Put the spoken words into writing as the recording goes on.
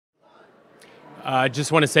I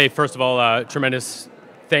just want to say, first of all, tremendous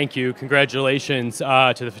thank you. Congratulations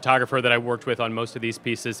to the photographer that I worked with on most of these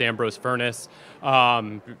pieces, Ambrose Furness.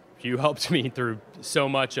 You helped me through so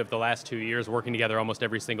much of the last 2 years, working together almost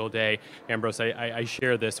every single day. Ambrose, I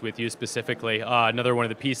share this with you specifically. Another one of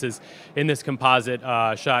the pieces in this composite,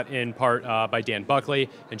 shot in part by Dan Buckley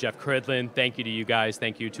and Jeff Cridlin. Thank you to you guys.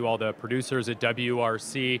 Thank you to all the producers at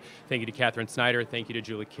WRC. Thank you to Catherine Snyder. Thank you to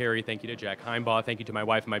Julie Carey. Thank you to Jack Heimbaugh. Thank you to my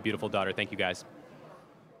wife and my beautiful daughter. Thank you, guys.